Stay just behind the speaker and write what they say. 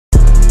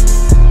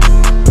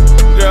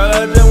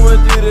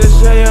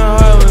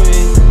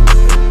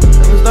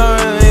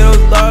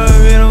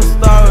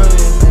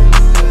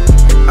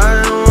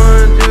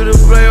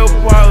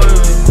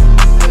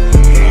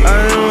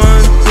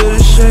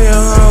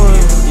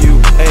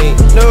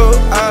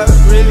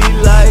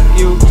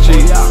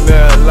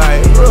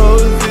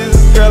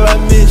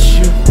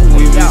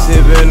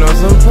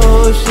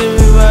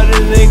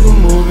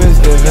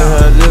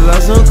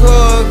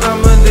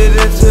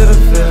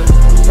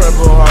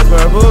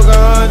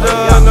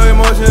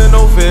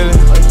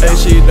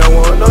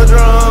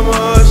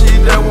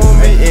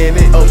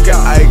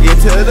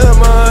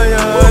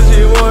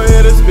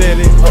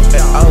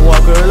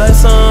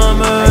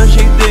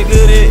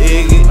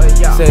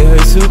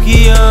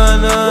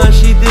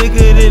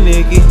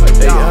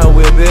kinky. I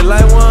whip it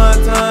like one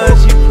time,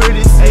 she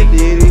pretty sick.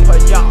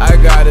 I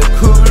got a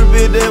cougar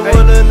bitch that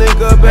wanna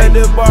link up at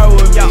the bar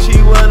with me.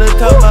 She wanna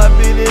talk my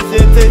business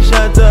and take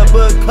shots up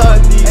a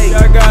cocky.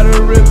 I got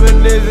a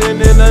rippin' this and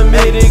then I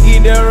made it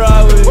get that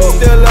ride with me.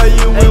 Still love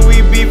you when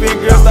we beefin',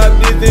 girl, stop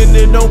this and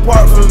then don't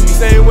part from me.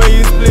 Same way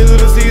you split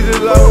Little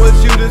Caesars, I want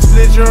you to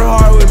split your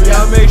heart with me.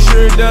 I make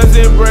sure it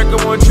doesn't break, I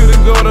want you to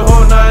go the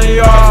whole 9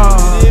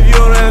 yards. If you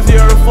don't answer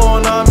your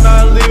phone, I'm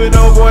not leaving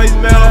no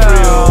voicemail for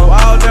you.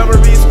 I'll never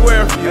be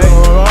square for you.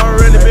 I've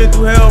already been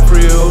through hell for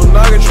you.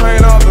 I can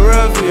train off the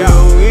rest of you.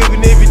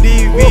 Even if you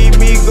DV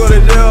me, go to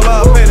jail,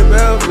 I'll pay the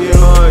bill for you.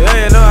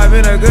 Yeah, you know I've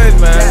been a good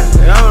man.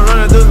 I'm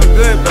running through some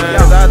good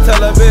bands. I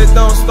tell a bitch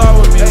don't start.